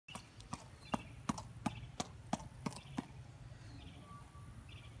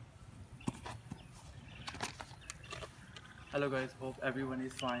Hello guys, hope everyone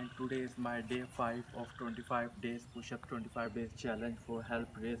is fine. Today is my day 5 of 25 days push-up 25 days challenge for help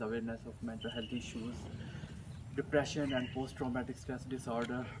raise awareness of mental health issues, depression and post-traumatic stress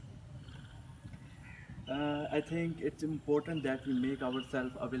disorder. I think it's important that we make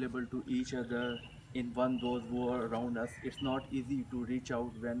ourselves available to each other in one those who are around us. It's not easy to reach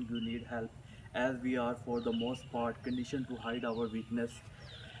out when you need help, as we are for the most part conditioned to hide our weakness.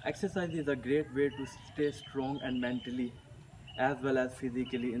 Exercise is a great way to stay strong and mentally as well as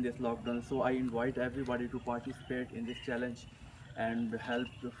physically in this lockdown. So I invite everybody to participate in this challenge and help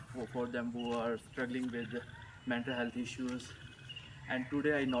for them who are struggling with mental health issues. And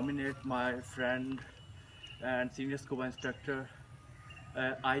today I nominate my friend and senior scuba instructor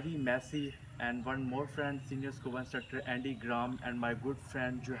Ivy Massey, and one more friend, senior scuba instructor Andy Graham, and my good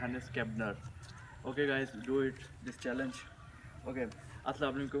friend Johannes Kebner. Okay guys, do it, this challenge. Okay,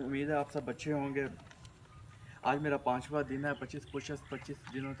 अस्सलाम वालेकुम, उम्मीद है आप सब अच्छे होंगे। आज मेरा 5वां दिन है 25 पुशअप्स 25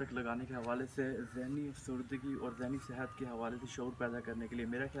 दिनों तक लगाने के हवाले से ज़हनी अफसरदगी और ज़हनी सेहत के हवाले से शऊर पैदा करने के लिए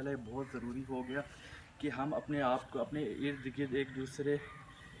मेरा ख्याल है बहुत ज़रूरी हो गया कि हम अपने आप को अपने इर्द गिर्द एक दूसरे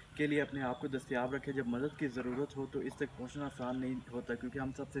के लिए अपने आप को दस्तियाब रखें। जब मदद की ज़रूरत हो तो इस तक पहुंचना आसान नहीं होता, क्योंकि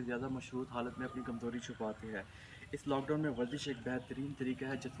हम सबसे ज़्यादा मशरूत हालत में अपनी कमज़ोरी छुपाते हैं। इस लॉकडाउन में वर्जिश एक बेहतरीन तरीका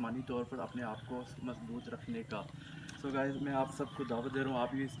है जिस्मानी तौर पर अपने आप को मजबूत रखने का। सो गाइस, मैं आप सबको दावत दे रहा हूँ,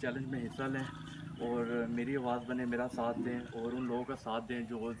 आप भी इस चैलेंज में हिस्सा लें और मेरी आवाज़ बने, मेरा साथ दें और उन लोगों का साथ दें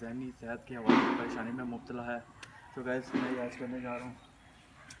जो जहनी सेहत के हवाले से परेशानी में मुब्तला है। सो गाइस, मैं आज करने जा रहा हूँ।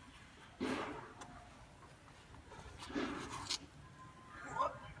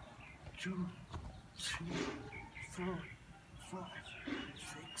 2, 3, 4, 5,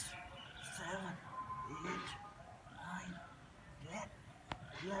 6, 7, 8, 9, 10,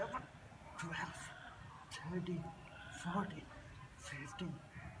 11, 12, 13, 14, 15,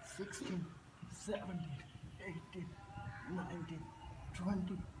 16, 17, 18, 19,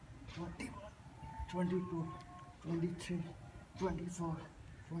 20, 21, 22, 23, 24,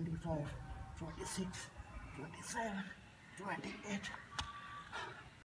 25, 26, 27, 28,